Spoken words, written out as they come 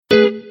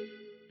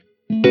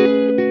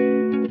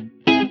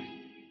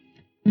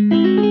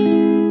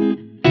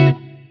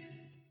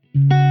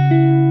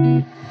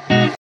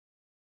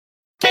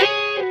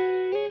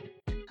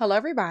Hello,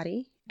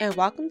 everybody, and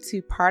welcome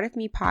to Part of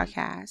Me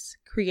podcast,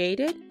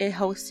 created and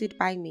hosted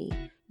by me,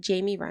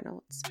 Jamie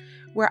Reynolds,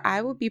 where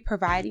I will be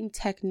providing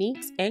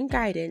techniques and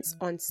guidance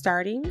on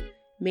starting,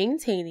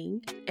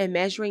 maintaining, and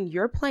measuring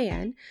your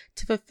plan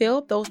to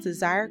fulfill those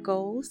desired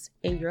goals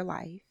in your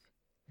life.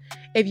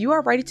 If you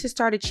are ready to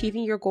start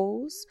achieving your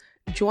goals,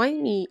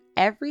 join me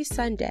every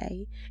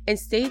Sunday and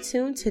stay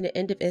tuned to the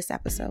end of this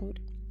episode.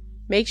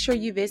 Make sure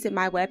you visit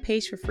my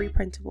webpage for free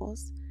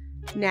printables.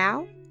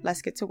 Now,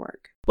 let's get to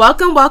work.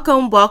 Welcome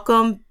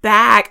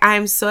back.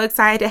 I'm so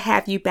excited to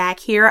have you back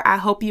here. I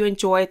hope you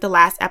enjoyed the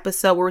last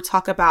episode where we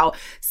talk about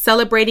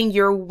celebrating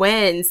your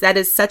wins. That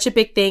is such a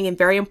big thing and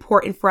very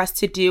important for us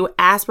to do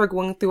as we're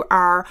going through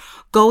our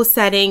goal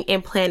setting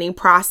and planning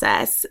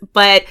process.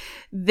 But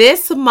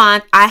this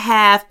month, I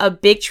have a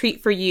big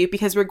treat for you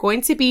because we're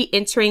going to be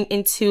entering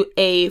into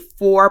a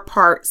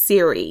 4-part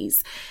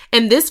series.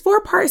 And this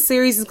 4-part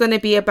series is going to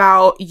be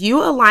about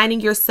you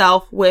aligning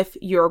yourself with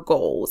your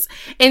goals.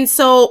 And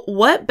so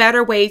what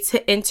better way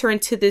to enter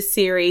into this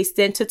series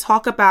than to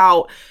talk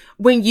about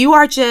when you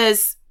are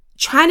just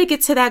trying to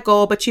get to that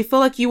goal, but you feel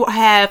like you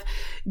have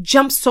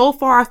jumped so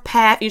far off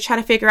path. You're trying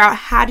to figure out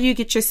how do you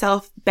get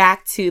yourself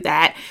back to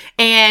that.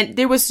 And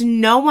there was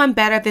no one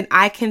better than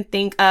I can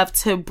think of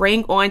to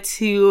bring on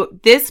to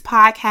this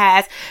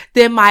podcast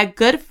than my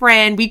good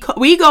friend. We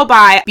go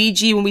by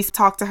BG when we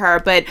talk to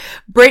her, but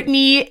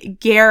Brittany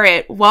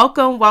Garrett,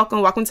 welcome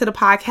to the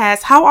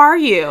podcast. How are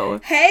you?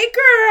 Hey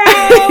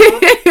girl.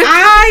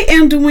 I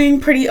am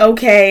doing pretty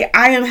okay.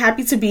 I am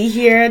happy to be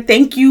here.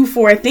 Thank you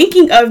for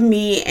thinking of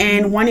me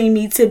and wanting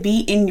me to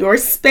be in your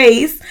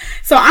space.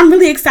 So I'm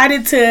really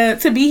excited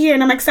to be here,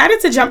 and I'm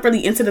excited to jump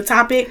really into the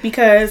topic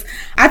because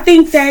I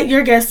think that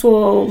your guests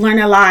will learn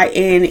a lot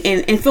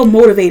and feel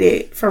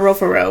motivated for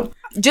real.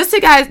 Just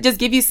to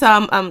give you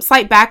some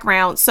slight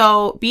background.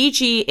 So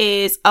BG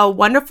is a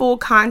wonderful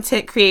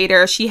content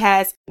creator. She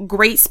has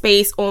great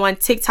space on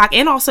TikTok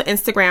and also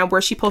Instagram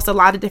where she posts a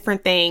lot of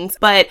different things.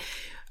 But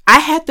I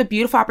had the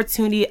beautiful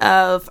opportunity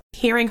of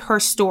hearing her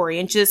story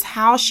and just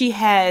how she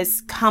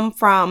has come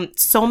from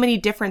so many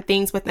different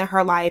things within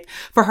her life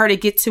for her to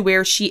get to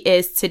where she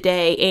is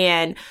today.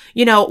 And,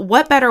 you know,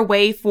 what better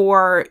way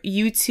for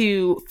you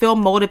to feel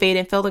motivated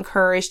and feel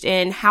encouraged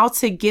and how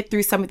to get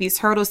through some of these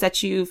hurdles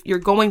that you're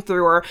going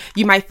through, or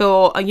you might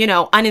feel,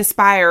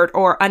 uninspired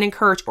or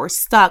unencouraged or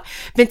stuck,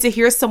 than to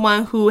hear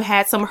someone who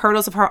had some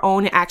hurdles of her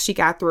own and actually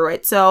got through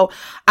it. So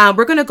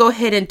we're going to go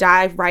ahead and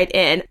dive right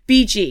in.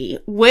 BG,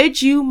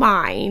 would you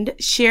mind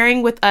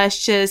sharing with us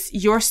just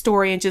your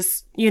story and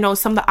just,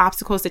 some of the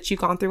obstacles that you've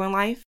gone through in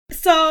life?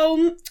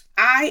 So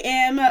I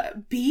am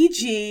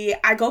BG.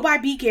 I go by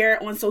B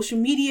Garrett on social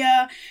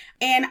media,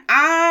 and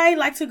I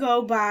like to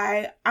go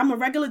by, I'm a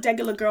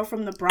degular girl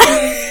from the Bronx.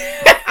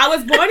 I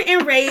was born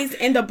and raised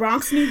in the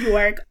Bronx, New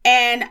York,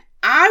 and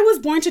I was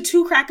born to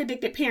 2 crack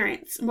addicted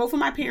parents. Both of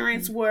my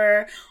parents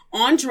were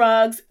on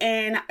drugs,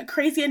 and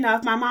crazy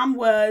enough, my mom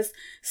was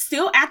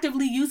still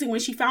actively using when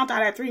she found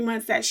out at 3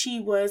 months that she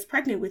was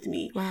pregnant with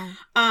me. Wow.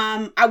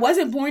 I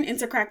wasn't born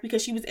into crack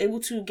because she was able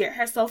to get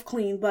herself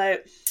clean,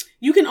 but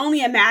you can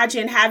only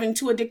imagine having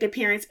 2 addicted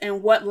parents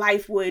and what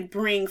life would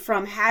bring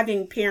from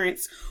having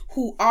parents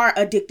who are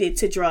addicted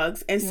to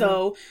drugs. And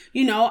so,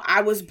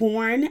 I was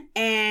born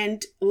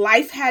and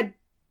life had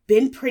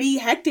been pretty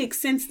hectic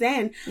since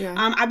then. Yeah.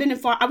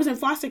 I was in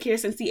foster care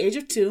since the age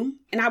of 2,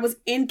 and I was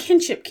in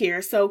kinship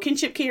care. So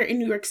kinship care in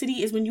New York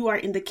City is when you are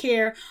in the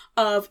care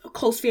of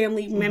close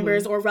family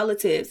members or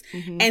relatives.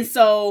 Mm-hmm. And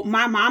so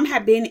my mom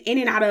had been in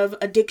and out of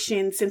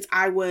addiction since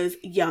I was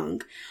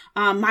young.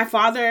 My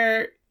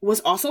father was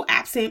also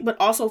absent, but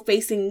also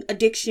facing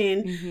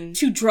addiction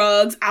to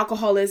drugs,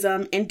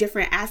 alcoholism, and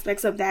different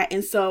aspects of that.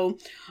 And so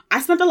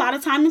I spent a lot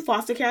of time in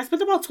foster care. I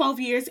spent about 12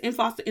 years in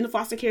the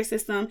foster care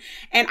system.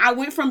 And I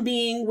went from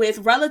being with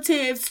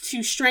relatives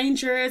to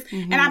strangers.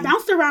 And I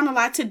bounced around a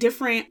lot to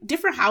different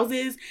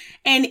houses.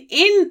 And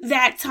in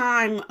that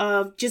time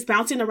of just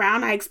bouncing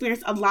around, I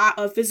experienced a lot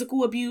of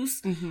physical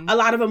abuse, a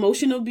lot of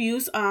emotional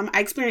abuse.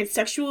 I experienced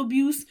sexual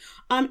abuse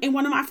in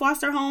one of my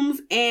foster homes.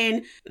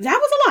 And that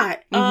was a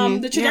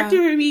lot. The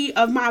trajectory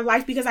of my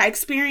life, because I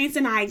experienced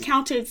and I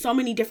encountered so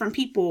many different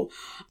people.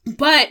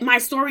 But my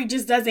story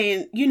just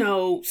doesn't,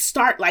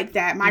 start like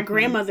that. My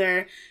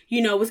grandmother,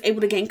 was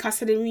able to gain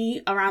custody of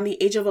me around the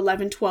age of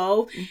 11,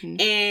 12.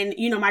 And,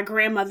 my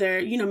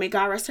grandmother, may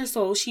God rest her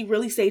soul, she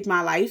really saved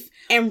my life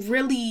and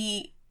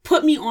really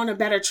put me on a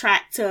better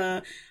track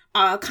to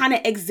kind of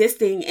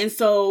existing. And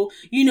so,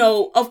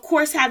 of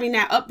course, having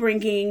that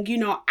upbringing,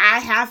 I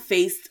have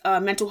faced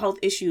mental health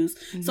issues.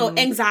 So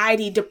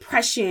anxiety,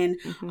 depression,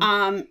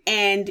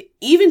 and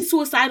even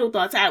suicidal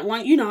thoughts. At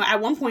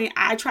one point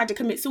I tried to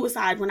commit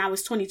suicide when I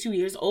was 22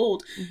 years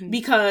old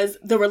because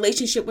the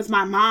relationship with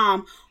my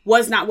mom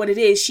was not what it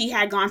is. She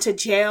had gone to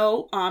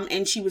jail,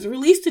 and she was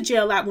released to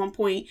jail at one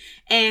point,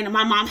 and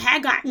my mom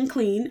had gotten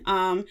clean.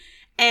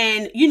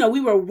 And, you know,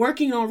 we were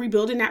working on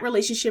rebuilding that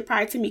relationship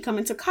prior to me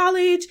coming to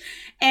college.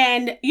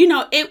 And, you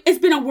know, it's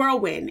been a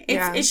whirlwind.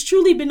 It's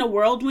truly been a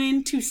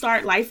whirlwind to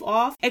start life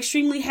off.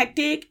 Extremely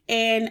hectic.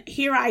 And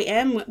here I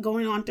am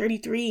going on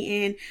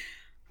 33, and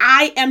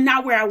I am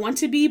not where I want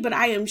to be, but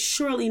I am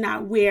surely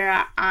not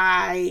where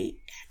I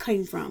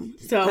came from.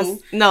 So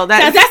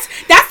that's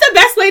the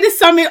best way to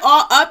sum it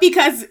all up,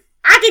 because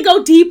I could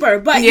go deeper,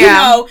 but you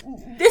know,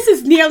 this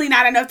is nearly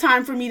not enough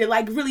time for me to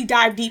like really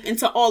dive deep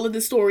into all of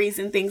the stories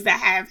and things that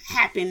have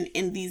happened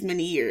in these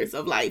many years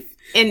of life.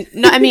 And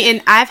no, I mean,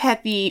 and I've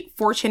had the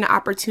fortunate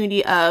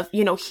opportunity of,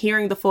 you know,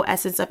 hearing the full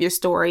essence of your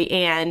story,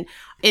 and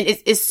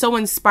it's so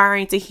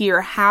inspiring to hear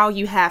how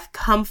you have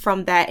come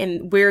from that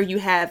and where you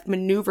have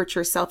maneuvered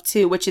yourself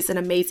to, which is an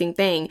amazing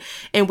thing.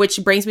 And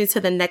which brings me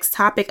to the next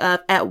topic of,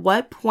 at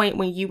what point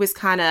when you was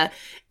kind of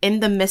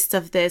in the midst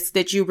of this,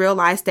 did you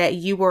realize that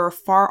you were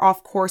far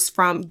off course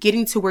from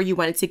getting to where you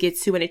wanted to get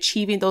to and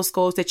achieving those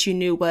goals that you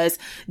knew was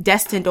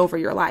destined over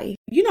your life?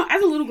 You know,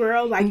 as a little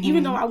girl, like,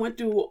 even though I went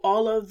through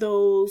all of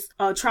those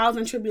trials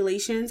and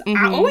tribulations,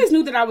 I always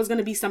knew that I was going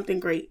to be something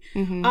great.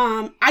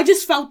 I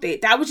just felt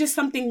it. That was just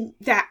something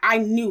that I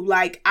knew,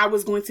 like, I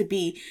was going to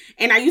be.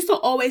 And I used to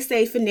always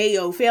say,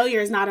 fineo, failure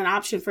is not an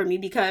option for me,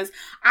 because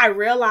I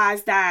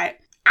realized that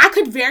I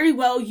could very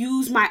well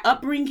use my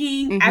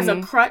upbringing as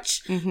a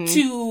crutch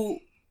to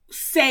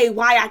say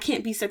why I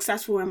can't be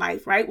successful in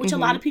life, right? Which a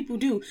lot of people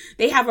do.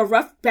 They have a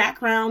rough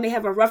background. They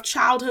have a rough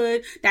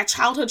childhood. That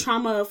childhood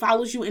trauma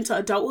follows you into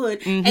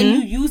adulthood. And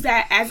you use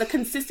that as a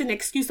consistent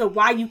excuse of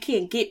why you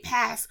can't get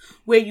past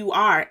where you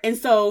are. And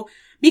so,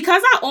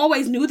 because I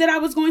always knew that I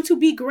was going to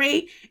be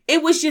great,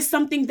 it was just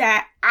something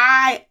that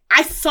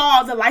I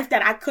saw the life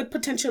that I could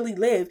potentially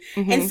live.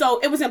 And so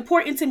it was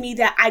important to me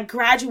that I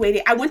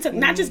graduated. I went to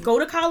not just go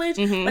to college,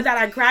 but that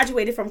I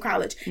graduated from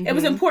college. It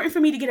was important for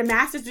me to get a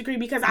master's degree,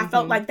 because I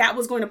felt like that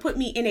was going to put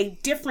me in a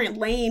different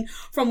lane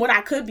from what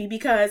I could be,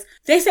 because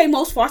they say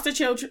most foster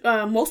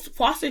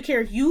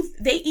care youth,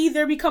 they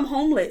either become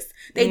homeless,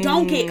 they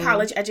don't get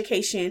college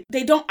education,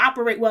 they don't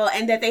operate well,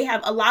 and that they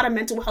have a lot of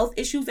mental health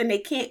issues, and they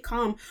can't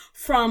come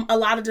from a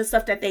lot of the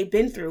stuff that they've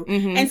been through.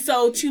 And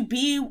so to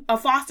be a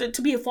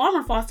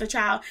former foster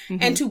child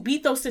and to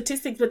beat those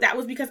statistics, but that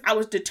was because I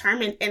was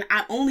determined, and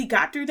I only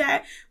got through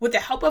that with the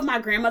help of my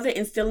grandmother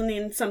instilling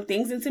in some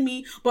things into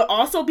me, but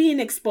also being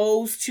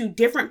exposed to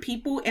different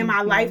people in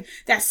my life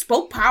that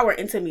spoke power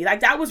into me.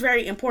 Like, that was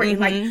very important.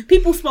 Like,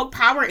 people spoke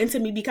power into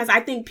me because I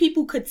think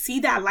people could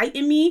see that light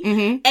in me.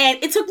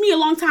 And it took me a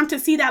long time to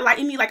see that light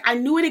in me. Like, I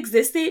knew it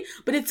existed,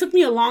 but it took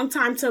me a long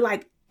time to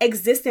like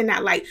exist in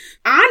that light.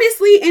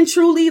 Honestly and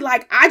truly,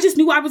 like, I just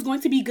knew I was going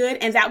to be good,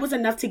 and that was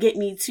enough to get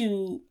me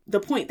to the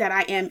point that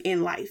I am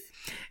in life.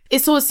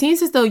 So it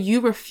seems as though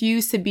you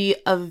refuse to be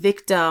a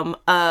victim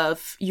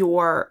of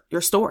your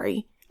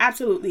story.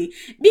 Absolutely.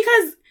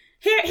 Because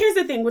here's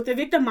the thing with the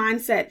victim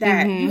mindset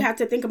that you have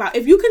to think about.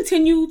 If you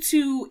continue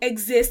to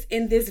exist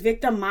in this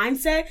victim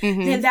mindset,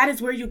 then that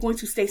is where you're going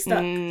to stay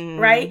stuck,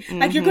 right?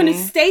 Like, you're going to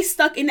stay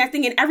stuck in that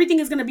thing, and everything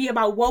is going to be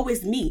about woe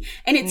is me.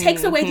 And it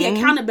takes away the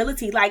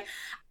accountability. Like,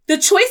 the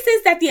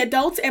choices that the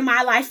adults in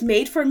my life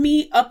made for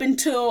me up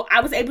until I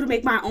was able to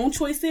make my own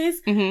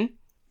choices,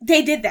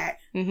 they did that.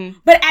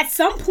 But at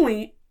some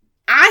point,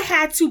 I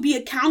had to be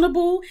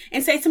accountable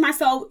and say to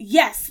myself,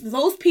 yes,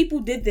 those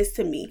people did this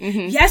to me.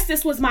 Yes,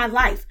 this was my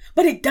life,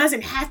 but it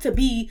doesn't have to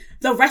be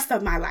the rest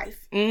of my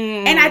life.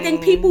 And I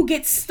think people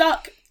get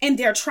stuck in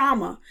their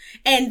trauma,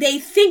 and they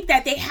think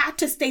that they have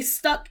to stay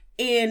stuck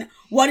in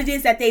what it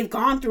is that they've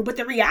gone through. But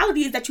the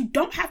reality is that you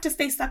don't have to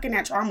stay stuck in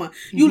that trauma.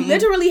 You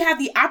literally have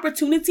the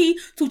opportunity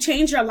to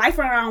change your life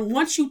around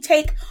once you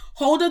take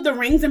hold of the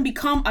reins and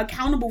become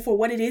accountable for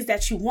what it is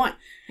that you want.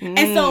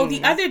 And so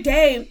the other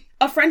day,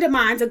 a friend of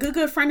mine, a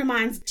good friend of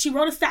mine, she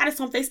wrote a status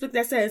on Facebook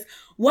that says,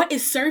 "What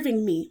is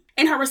serving me?"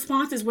 And her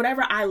response is,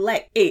 "Whatever I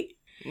let it."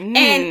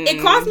 And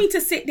it caused me to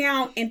sit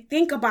down and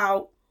think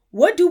about,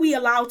 what do we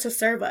allow to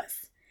serve us?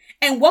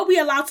 And what we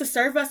allow to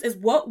serve us is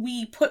what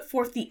we put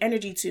forth the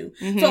energy to.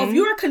 So if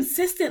you are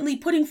consistently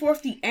putting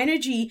forth the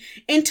energy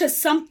into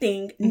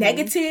something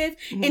negative,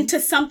 into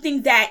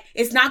something that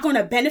is not going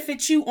to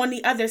benefit you on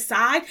the other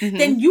side,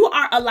 then you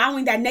are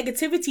allowing that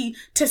negativity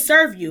to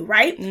serve you,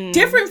 right?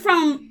 Different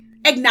from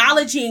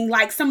acknowledging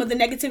like some of the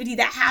negativity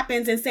that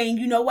happens and saying,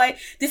 you know what,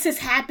 this has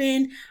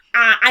happened.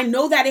 I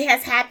know that it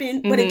has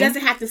happened, but it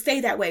doesn't have to stay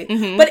that way.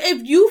 But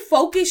if you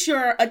focus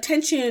your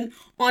attention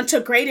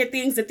onto greater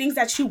things, the things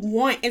that you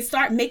want, and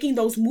start making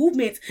those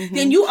movements,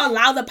 then you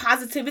allow the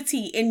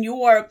positivity in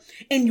your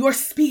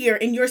sphere,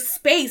 in your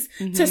space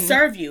to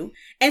serve you.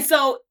 And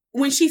so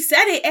when she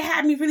said it, it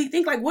had me really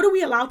think, like, what do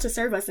we allow to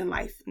serve us in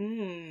life?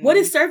 What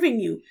is serving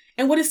you?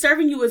 And what is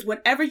serving you is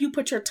whatever you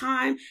put your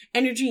time,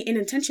 energy, and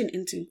intention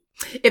into.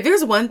 If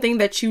there's one thing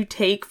that you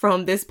take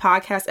from this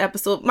podcast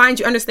episode,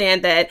 mind you,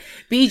 understand that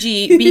B.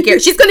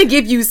 Garrett, she's going to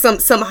give you some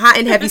hot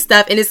and heavy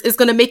stuff, and it's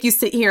going to make you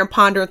sit here and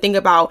ponder and think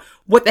about,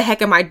 what the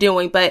heck am I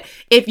doing? But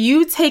if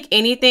you take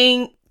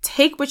anything,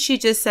 take what she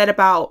just said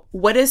about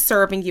what is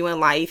serving you in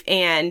life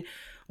and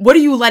what are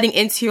you letting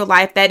into your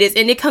life that is,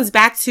 and it comes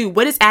back to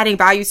what is adding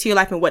value to your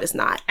life and what is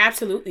not.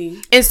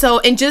 Absolutely. And so,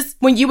 and just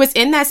when you was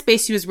in that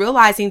space, you was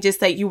realizing just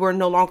that you were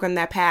no longer in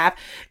that path,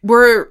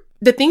 were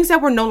the things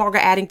that were no longer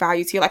adding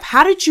value to your life.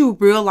 How did you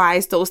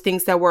realize those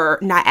things that were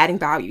not adding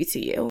value to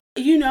you?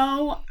 You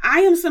know, I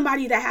am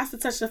somebody that has to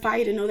touch the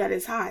fire to know that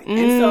it's hot.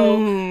 And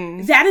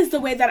so that is the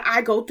way that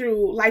I go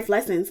through life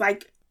lessons.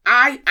 Like,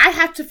 I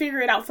have to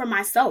figure it out for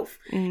myself.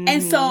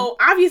 And so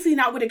obviously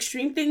not with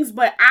extreme things,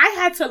 but I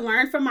had to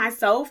learn for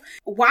myself,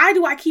 why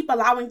do I keep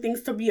allowing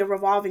things to be a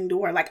revolving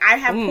door? Like, I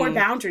have poor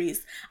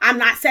boundaries. I'm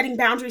not setting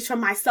boundaries for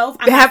myself.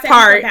 I'm not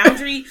setting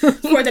boundaries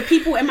for the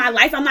people in my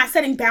life. I'm not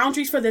setting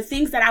boundaries for the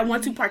things that I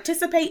want to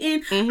participate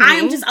in. I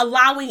am just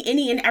allowing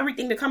any and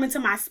everything to come into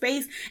my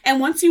space. And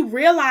once you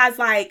realize,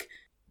 like,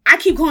 I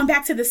keep going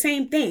back to the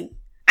same thing.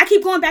 I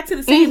keep going back to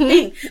the same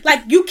thing.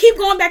 Like, you keep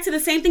going back to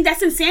the same thing.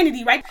 That's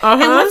insanity, right? And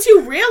once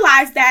you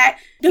realize that,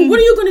 then what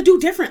are you going to do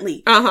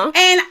differently?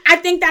 And I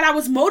think that I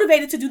was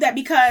motivated to do that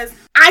because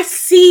I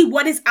see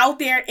what is out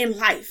there in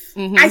life.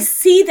 I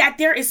see that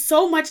there is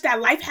so much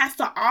that life has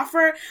to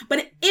offer.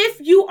 But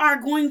if you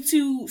are going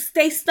to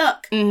stay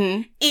stuck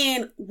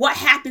in what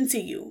happened to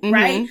you,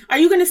 right? Are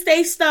you going to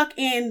stay stuck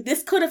in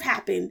this could have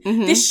happened,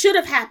 this should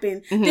have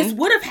happened, this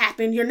would have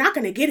happened? You're not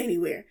going to get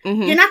anywhere.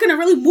 You're not going to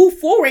really move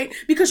forward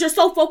because you're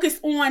so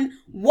focused on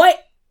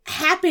what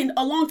happened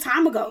a long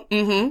time ago,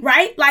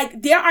 right?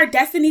 Like, there are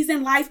destinies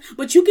in life,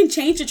 but you can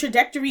change the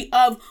trajectory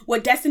of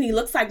what destiny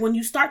looks like when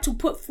you start to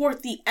put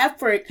forth the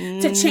effort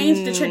to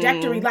change the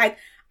trajectory. Like,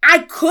 I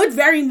could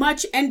very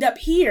much end up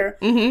here,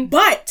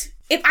 but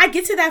if I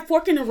get to that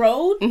fork in the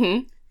road,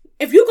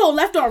 if you go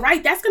left or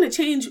right, that's going to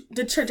change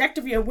the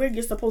trajectory of where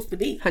you're supposed to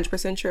be.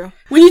 100% true.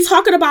 When you're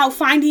talking about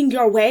finding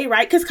your way,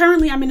 right? Because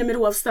currently I'm in the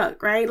middle of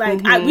stuck, right?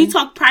 Like, we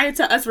talked prior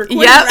to us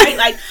recording, right?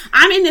 Like,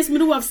 I'm in this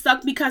middle of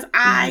stuck because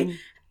I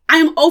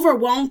am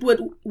overwhelmed with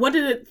what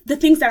are the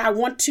things that I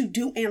want to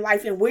do in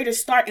life and where to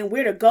start and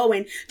where to go,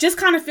 and just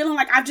kind of feeling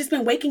like I've just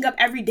been waking up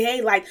every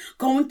day, like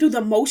going through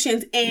the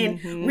motions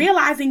and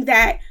realizing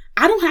that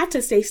I don't have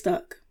to stay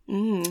stuck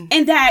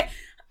and that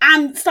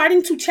I'm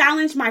starting to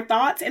challenge my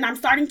thoughts and I'm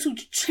starting to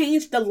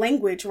change the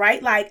language,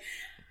 right? Like,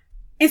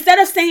 instead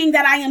of saying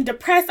that I am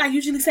depressed, I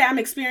usually say I'm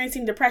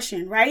experiencing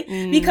depression, right?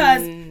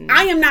 Because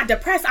I am not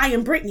depressed. I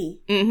am Brittany.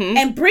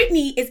 And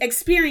Brittany is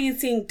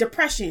experiencing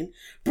depression.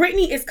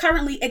 Brittany is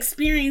currently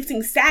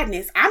experiencing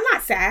sadness. I'm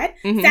not sad.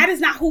 Sad is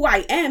not who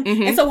I am.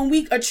 And so when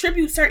we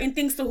attribute certain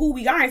things to who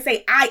we are and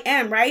say, I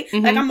am, right?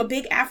 Like, I'm a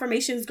big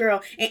affirmations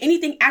girl. And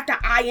anything after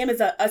I am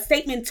is a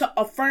statement to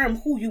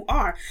affirm who you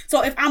are.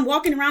 So if I'm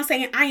walking around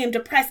saying I am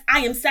depressed, I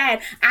am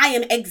sad, I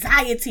am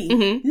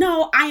anxiety.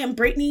 No, I am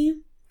Brittany.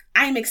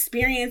 I am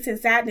experiencing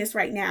sadness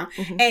right now.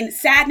 And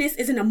sadness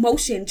is an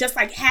emotion, just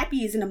like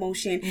happy is an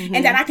emotion.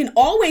 And that I can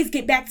always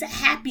get back to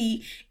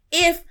happy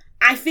if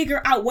I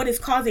figure out what is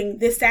causing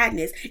this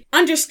sadness.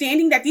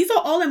 Understanding that these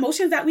are all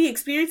emotions that we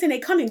experience and they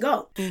come and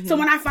go. So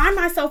when I find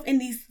myself in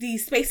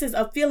these spaces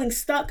of feeling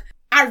stuck,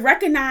 I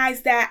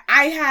recognize that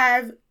I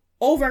have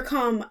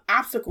overcome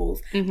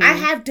obstacles. I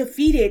have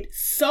defeated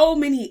so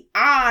many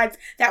odds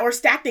that were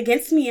stacked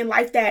against me in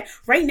life that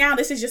right now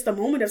this is just a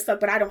moment of stuck,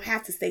 but I don't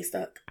have to stay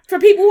stuck. For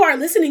people who are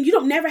listening, you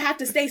don't never have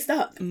to stay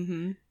stuck.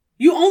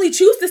 You only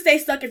choose to stay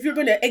stuck if you're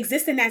going to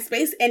exist in that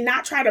space and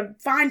not try to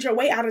find your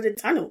way out of the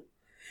tunnel.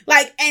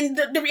 Like, and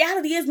the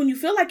reality is, when you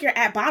feel like you're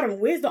at bottom,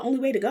 where's the only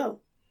way to go?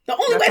 The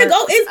only way to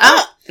go is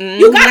up.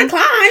 You gotta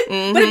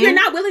climb. But if you're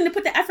not willing to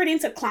put the effort in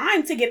to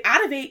climb to get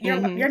out of it,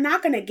 you're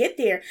not gonna get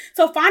there.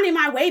 So finding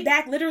my way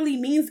back literally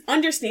means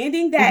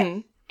understanding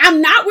that I'm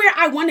not where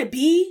I want to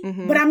be,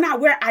 but I'm not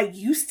where I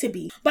used to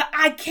be. But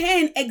I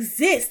can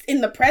exist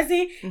in the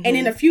present and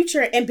in the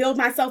future and build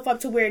myself up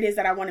to where it is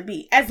that I want to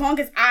be. As long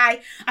as I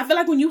feel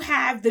like when you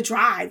have the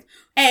drive,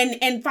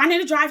 and finding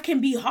the drive can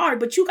be hard,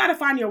 but you got to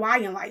find your why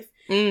in life.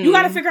 You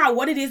got to figure out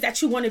what it is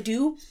that you want to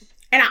do.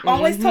 And I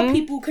always tell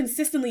people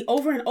consistently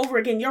over and over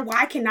again, your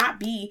why cannot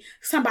be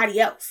somebody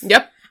else.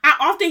 I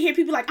often hear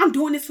people like, I'm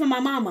doing this for my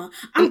mama.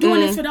 I'm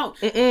doing this for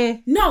those.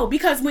 No,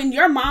 because when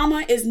your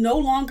mama is no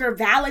longer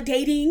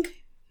validating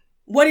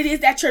what it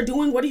is that you're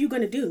doing, what are you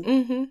going to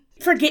do?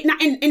 Forget,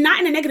 not in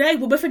a negative way,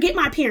 but forget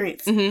my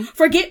parents.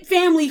 Forget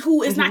family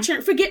who is not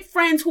cheering. Forget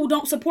friends who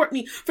don't support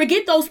me.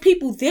 Forget those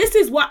people. This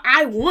is what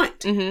I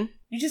want. You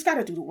just got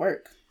to do the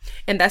work.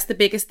 And that's the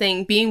biggest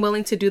thing, being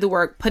willing to do the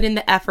work, put in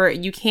the effort.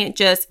 You can't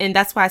just, and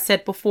that's why I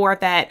said before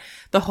that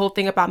the whole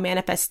thing about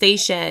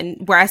manifestation,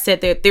 where I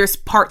said that there's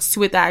parts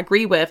to it that I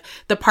agree with.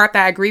 The part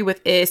that I agree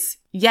with is,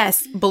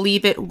 yes,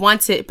 believe it,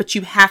 want it, but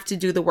you have to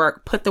do the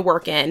work, put the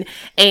work in,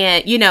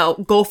 and,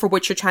 go for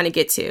what you're trying to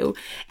get to.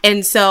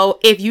 And so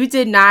if you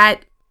did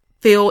not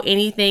feel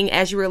anything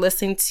as you were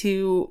listening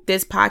to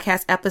this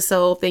podcast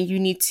episode, then you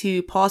need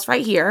to pause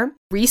right here.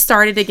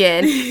 restart it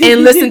again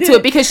and listen to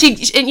it, because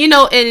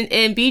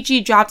and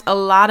BG dropped a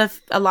lot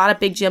of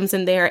big gems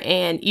in there,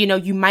 and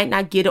you might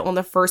not get it on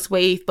the first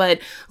wave, but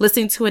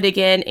listening to it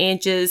again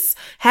and just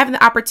having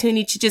the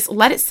opportunity to just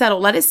let it settle,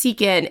 let it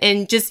sink in,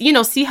 and just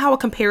see how it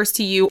compares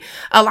to you.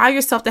 Allow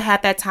yourself to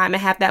have that time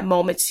and have that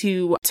moment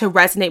to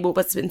resonate with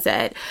what's been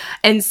said.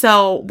 And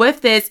so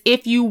with this,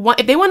 if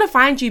they want to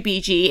find you,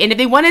 BG, and if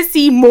they want to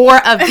see more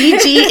of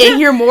BG and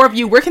hear more of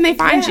you, where can they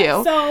find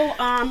you?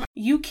 So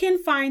you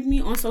can find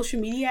me on social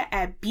media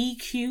at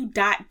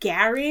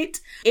bq.garrett.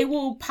 It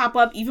will pop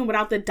up even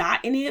without the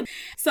dot in it.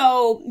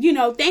 So,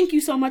 thank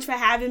you so much for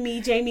having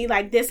me, Jamie.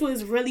 Like, this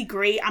was really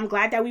great. I'm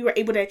glad that we were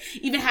able to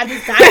even have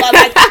this dialogue.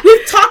 Like,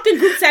 we've talked in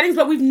group settings,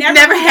 but we've never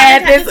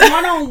had this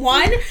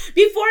one-on-one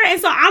before.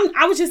 And so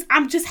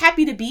I'm just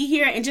happy to be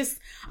here, and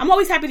I'm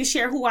always happy to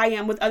share who I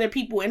am with other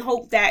people and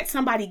hope that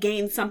somebody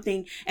gains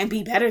something and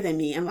be better than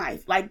me in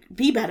life. Like,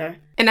 be better.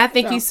 And I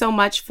thank you so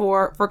much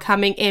for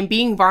coming and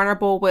being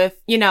vulnerable with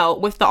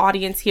the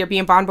audience here,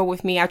 being vulnerable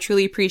with me. I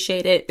truly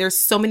appreciate it. There's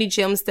so many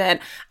gems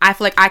that I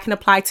feel like I can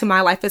apply to my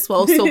life as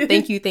well. So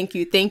thank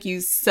you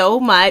so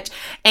much.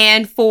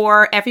 And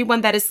for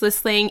everyone that is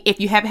listening, if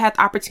you haven't had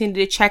the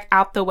opportunity to check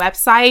out the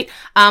website,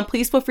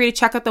 please feel free to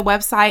check out the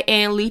website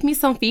and leave me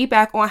some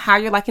feedback on how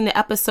you're liking the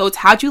episodes.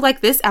 How'd you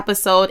like this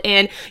episode?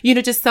 And,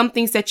 just some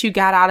things that you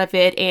got out of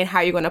it and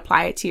how you're going to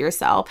apply it to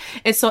yourself.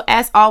 And so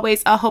as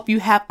always, I hope you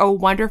have a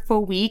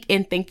wonderful week,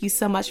 and thank you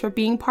so much for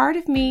being part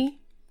of me.